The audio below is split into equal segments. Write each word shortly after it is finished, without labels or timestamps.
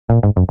Hey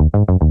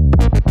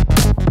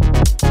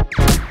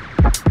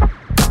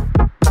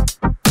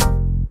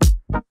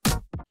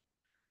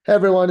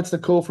everyone, it's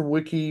Nakul from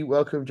Wiki.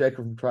 Welcome,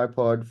 Jacob from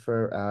Trypod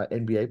for our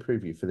NBA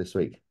preview for this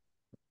week.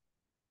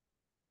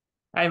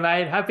 Hey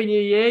mate, happy new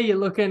year. You're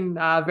looking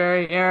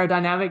very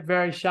aerodynamic,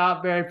 very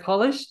sharp, very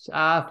polished for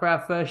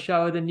our first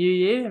show of the new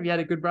year. Have you had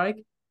a good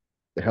break?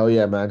 Hell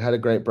yeah, man. Had a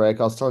great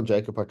break. I was telling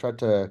Jacob I tried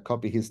to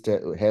copy his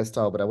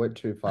hairstyle, but I went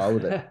too far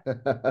with it.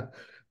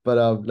 But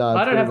no, I it's don't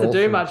been an have to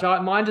do awesome.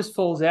 much. Mine just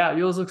falls out.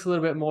 Yours looks a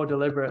little bit more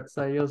deliberate,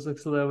 so yours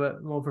looks a little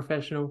bit more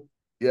professional.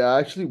 Yeah,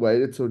 I actually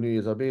waited till New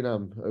Year's. I've been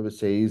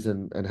overseas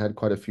and had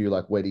quite a few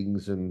like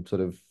weddings and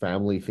sort of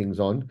family things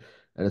on.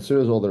 And as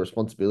soon as all the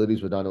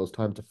responsibilities were done, it was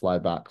time to fly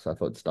back. So I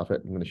thought, stuff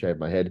it, I'm gonna shave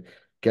my head,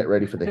 get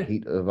ready for the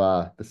heat of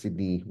the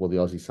Sydney, well, the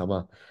Aussie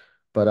summer.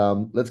 But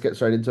let's get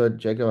straight into it.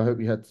 Jacob, I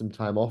hope you had some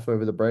time off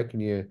over the break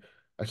and you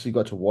actually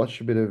got to watch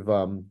a bit of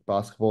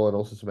basketball and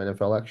also some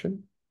NFL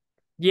action.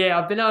 Yeah,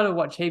 I've been able to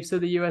watch heaps of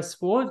the US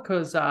sport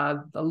because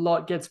a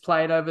lot gets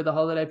played over the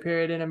holiday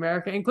period in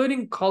America,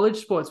 including college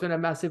sports. It's been a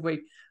massive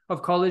week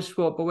of college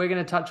sport, but we're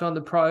going to touch on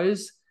the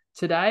pros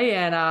today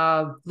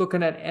and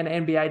looking at an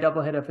NBA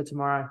doubleheader for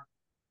tomorrow.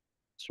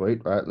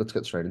 Sweet. All right, let's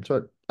get straight into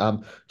it.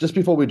 Just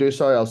before we do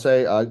so, I'll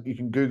say you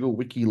can Google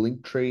Wiki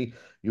Linktree.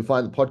 You'll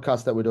find the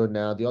podcast that we're doing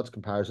now, the odds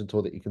comparison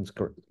tool that you can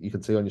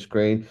see on your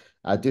screen,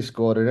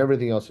 Discord, and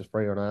everything else is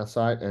free on our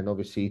site. And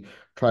obviously,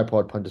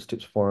 Tripod Punters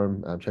Tips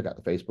Forum. Check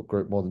out the Facebook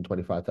group. More than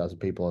 25,000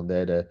 people on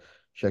there to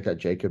check out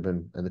Jacob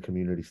and the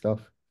community stuff.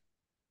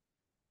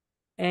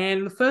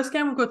 And the first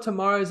game we've got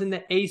tomorrow is in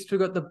the East. We've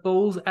got the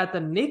Bulls at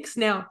the Knicks.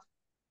 Now,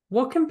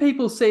 what can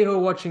people see who are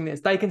watching this?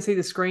 They can see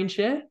the screen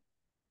share.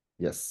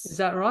 Is Yes.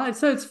 that right?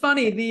 So it's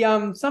funny.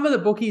 The some of the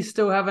bookies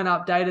still haven't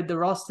updated the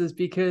rosters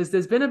because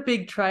there's been a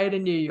big trade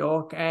in New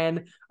York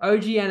and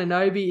OG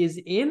Anunoby is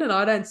in, and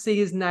I don't see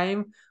his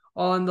name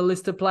on the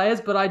list of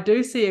players, but I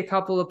do see a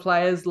couple of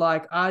players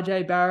like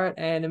RJ Barrett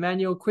and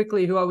Emmanuel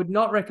Quickly, who I would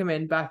not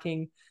recommend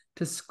backing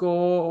to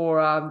score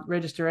or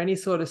register any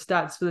sort of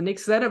stats for the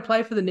Knicks. They don't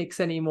play for the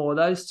Knicks anymore.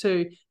 Those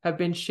two have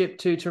been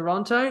shipped to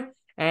Toronto,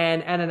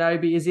 and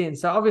Anunoby is in.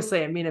 So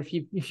obviously, I mean, if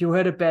you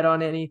were to bet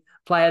on any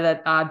player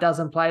that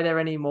doesn't play there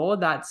anymore,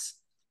 that's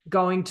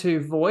going to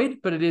void.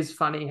 But it is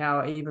funny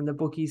how even the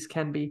bookies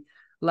can be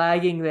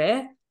lagging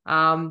there.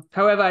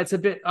 However, it's a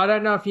bit. I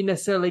don't know if you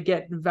necessarily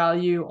get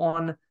value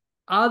on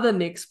other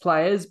Knicks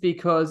players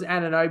because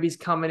Anunoby's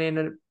coming in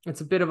and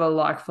it's a bit of a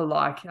like for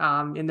like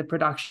in the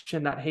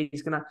production that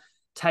he's going to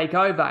take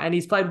over. And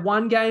he's played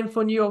one game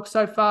for New York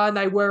so far, and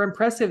they were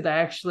impressive. They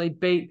actually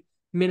beat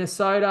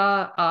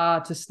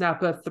Minnesota to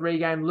snap a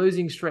 3-game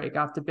losing streak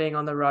after being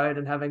on the road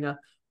and having a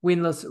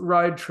winless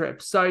road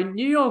trip. So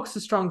New York's a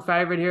strong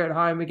favorite here at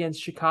home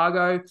against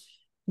Chicago.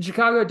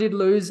 Chicago did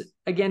lose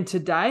again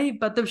today,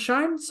 but they've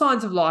shown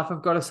signs of life,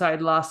 I've got to say,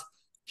 the last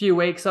few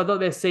weeks. I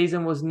thought their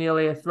season was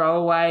nearly a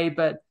throwaway,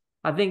 but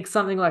I think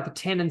something like a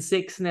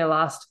 10-6 in their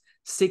last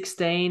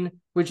 16,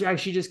 which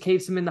actually just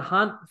keeps them in the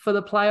hunt for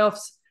the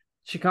playoffs.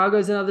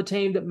 Chicago's another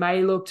team that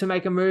may look to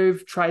make a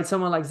move, trade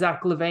someone like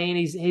Zach LaVine.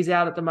 He's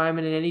out at the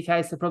moment in any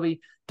case. They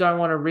probably don't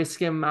want to risk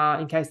him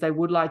in case they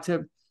would like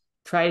to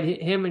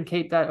trade him and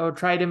keep that, or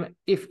trade him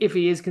if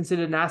he is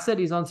considered an asset.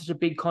 He's on such a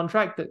big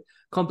contract that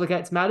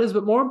complicates matters.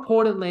 But more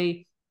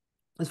importantly,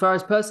 as far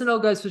as personnel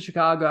goes for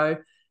Chicago,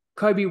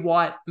 Kobe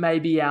White may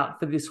be out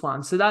for this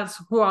one. So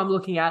that's who I'm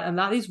looking at. And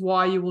that is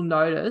why you will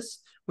notice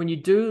when you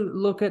do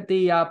look at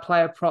the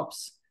player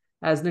props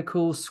as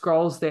Nakul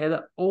scrolls there,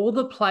 that all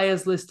the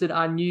players listed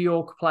are New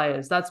York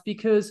players. That's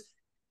because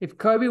if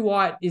Kobe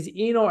White is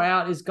in or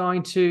out is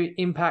going to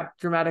impact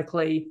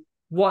dramatically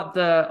what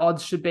the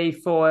odds should be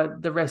for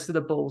the rest of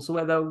the Bulls. So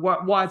whether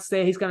White's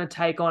there, he's going to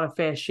take on a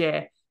fair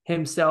share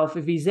himself.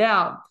 If he's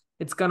out,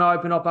 it's going to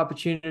open up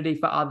opportunity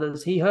for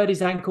others. He hurt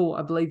his ankle,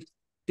 I believe,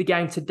 the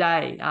game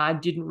today,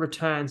 didn't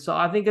return. So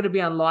I think it'd be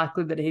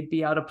unlikely that he'd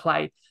be able to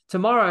play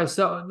tomorrow.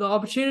 So the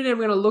opportunity I'm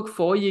going to look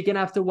for, you're going to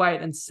have to wait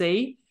and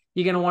see.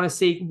 You're going to want to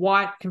see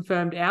White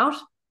confirmed out.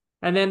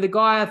 And then the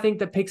guy I think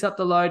that picks up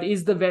the load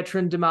is the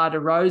veteran DeMar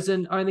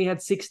DeRozan. Only had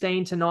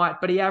 16 tonight,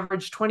 but he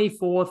averaged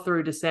 24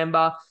 through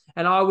December.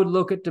 And I would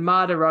look at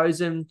DeMar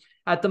DeRozan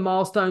at the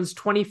milestones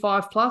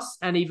 25 plus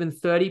and even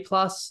 30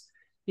 plus.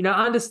 You know,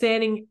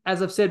 understanding,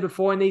 as I've said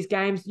before in these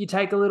games, you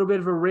take a little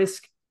bit of a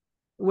risk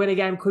when a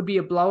game could be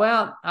a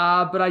blowout.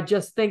 But I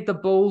just think the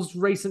Bulls'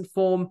 recent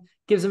form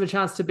gives them a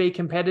chance to be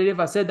competitive.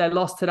 I said they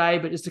lost today,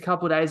 but just a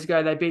couple of days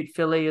ago, they beat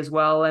Philly as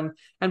well.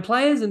 And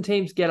players and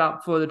teams get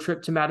up for the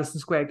trip to Madison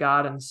Square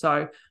Garden.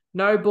 So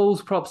no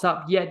Bulls props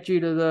up yet due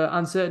to the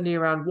uncertainty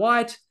around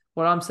White.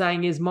 What I'm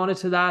saying is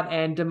monitor that,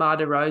 and DeMar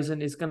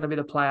DeRozan is going to be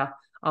the player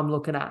I'm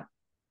looking at.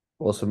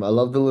 Awesome. I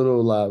love the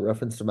little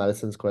reference to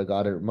Madison Square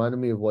Garden. It reminded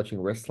me of watching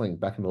wrestling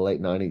back in the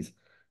late 90s.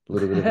 A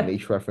little bit of a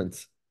niche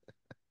reference.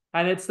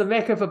 And it's the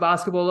mecca for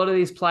basketball. A lot of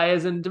these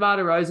players, and DeMar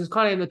DeRozan's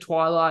kind of in the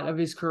twilight of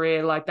his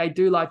career. Like, they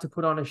do like to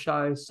put on a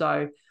show.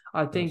 So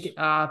I think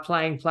Nice.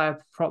 playing player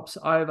props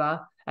over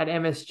at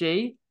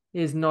MSG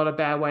is not a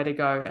bad way to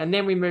go. And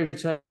then we move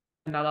to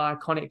another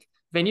iconic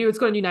venue. It's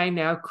got a new name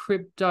now,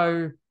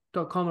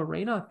 Crypto.com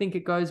Arena, I think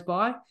it goes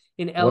by,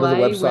 in One of the LA,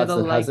 where websites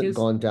the that hasn't Lakers.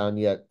 gone down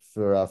yet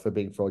for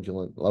being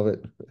fraudulent. Love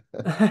it.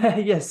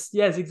 Yes,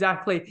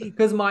 exactly.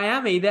 Because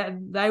Miami, that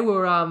they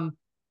were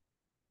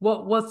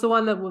what's the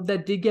one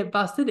that did get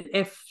busted?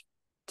 FTX,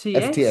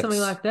 something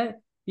FTX. like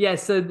that. Yeah,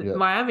 so Yeah.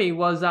 Miami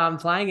was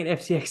playing at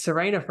FTX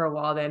Arena for a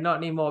while there, not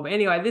anymore. But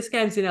anyway, this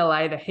game's in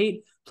LA. The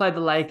Heat played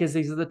the Lakers.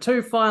 These are the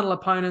two final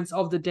opponents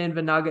of the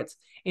Denver Nuggets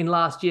in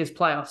last year's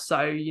playoffs.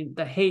 So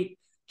the Heat,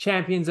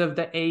 champions of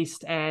the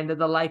East, and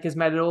the Lakers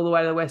made it all the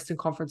way to the Western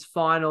Conference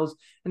Finals.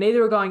 And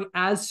neither are going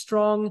as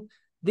strong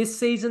this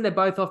season. They're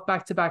both off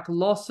back-to-back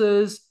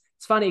losses.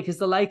 It's funny because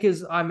the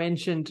Lakers, I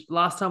mentioned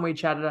last time we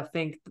chatted, I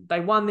think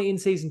they won the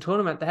in-season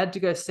tournament. They had to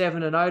go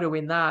 7-0 to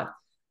win that.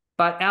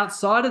 But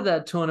outside of the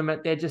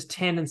tournament, they're just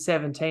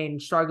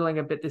 10-17, struggling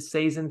a bit this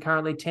season,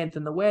 currently 10th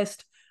in the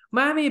West.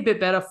 Miami a bit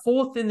better,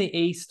 4th in the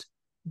East,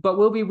 but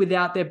will be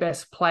without their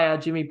best player,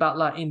 Jimmy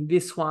Butler, in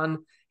this one.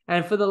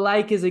 And for the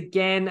Lakers,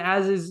 again,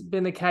 as has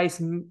been the case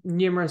in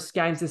numerous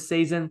games this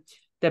season,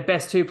 their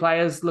best two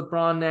players,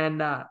 LeBron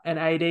and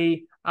AD,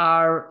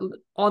 are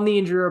on the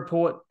injury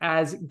report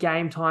as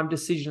game time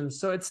decisions.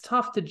 So it's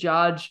tough to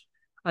judge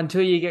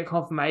until you get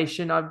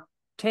confirmation.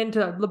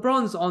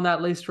 LeBron's on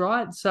that list,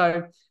 right?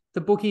 So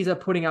the bookies are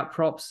putting up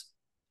props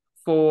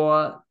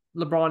for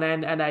LeBron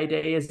and AD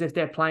as if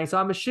they're playing. So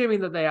I'm assuming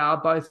that they are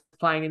both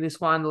playing in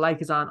this one. The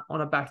Lakers aren't on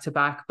a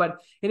back-to-back. But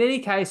in any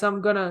case, I'm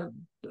going to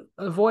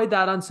avoid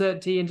that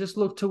uncertainty and just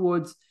look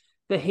towards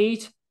the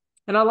Heat.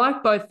 And I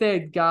like both their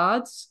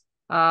guards.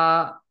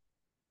 I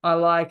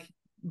like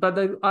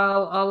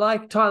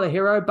Tyler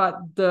Hero, but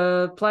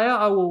the player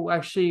I will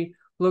actually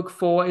look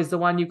for is the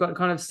one you've got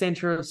kind of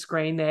center of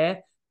screen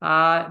there.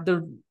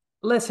 The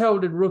less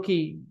heralded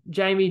rookie,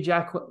 Jamie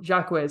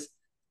Jacquez.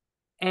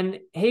 And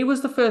he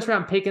was the first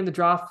round pick in the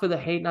draft for the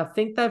Heat. And I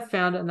think they've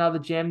found another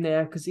gem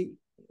there because it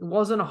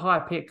wasn't a high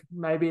pick,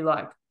 maybe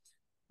like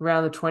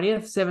around the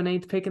 20th,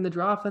 17th pick in the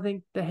draft, I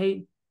think the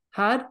Heat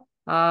had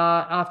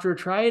after a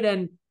trade.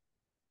 And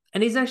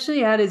he's actually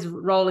had his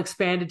role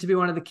expanded to be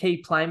one of the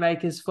key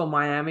playmakers for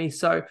Miami.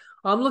 So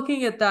I'm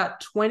looking at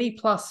that 20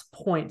 plus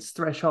points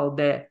threshold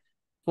there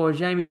for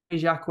Jamie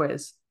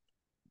Jacquez.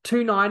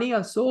 290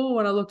 I saw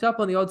when I looked up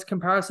on the odds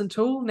comparison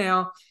tool.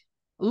 Now,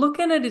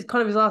 looking at his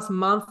last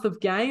month of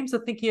games, I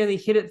think he only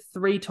hit it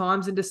 3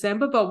 times in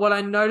December. But what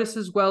I noticed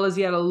as well is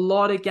he had a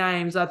lot of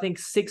games, I think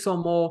 6 or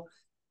more,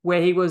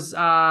 where he was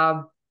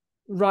right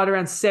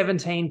around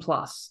 17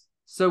 plus.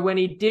 So when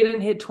he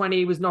didn't hit 20,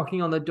 he was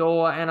knocking on the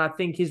door. And I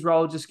think his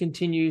role just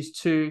continues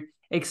to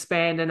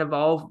expand and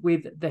evolve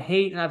with the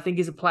Heat. And I think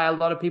he's a player a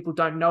lot of people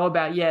don't know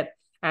about yet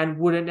and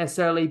wouldn't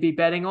necessarily be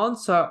betting on.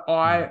 So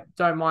I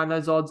don't mind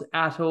those odds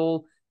at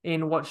all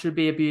in what should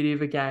be a beauty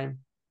of a game.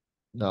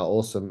 No,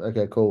 awesome.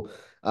 Okay, cool.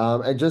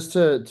 And just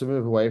to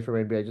move away from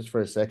NBA just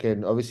for a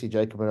second, obviously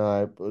Jacob and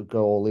I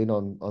go all in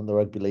on the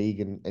rugby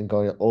league and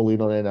going all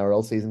in on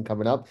NRL season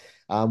coming up.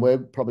 We're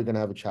probably going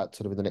to have a chat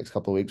sort of in the next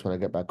couple of weeks when I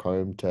get back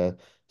home to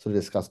sort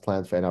of discuss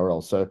plans for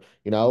NRL. So,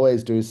 I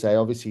always do say,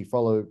 obviously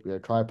follow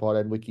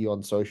Trypod and Wicky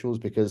on socials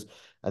because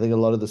I think a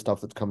lot of the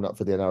stuff that's coming up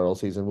for the NRL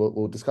season,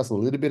 we'll discuss a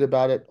little bit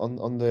about it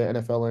on the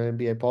NFL and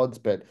NBA pods,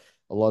 but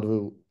a lot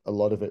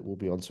of it will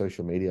be on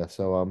social media.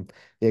 So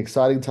the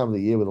exciting time of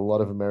the year with a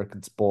lot of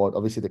American sport.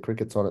 Obviously the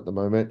cricket's on at the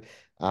moment.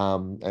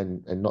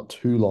 And not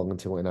too long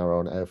until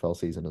NRL and AFL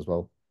season as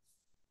well.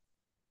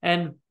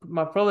 And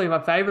probably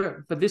my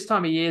favorite for this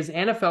time of year is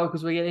NFL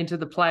because we get into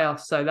the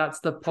playoffs. So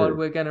that's the pod True.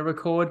 we're going to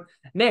record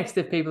next.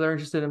 If people are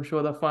interested, I'm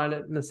sure they'll find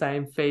it in the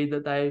same feed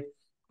that they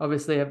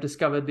obviously have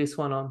discovered this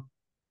one on.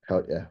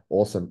 Hell yeah.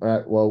 Awesome. All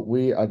right. Well,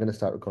 we are going to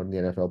start recording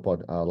the NFL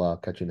pod. I'll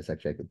catch you in a sec,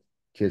 Jacob.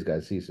 Cheers,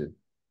 guys. See you soon.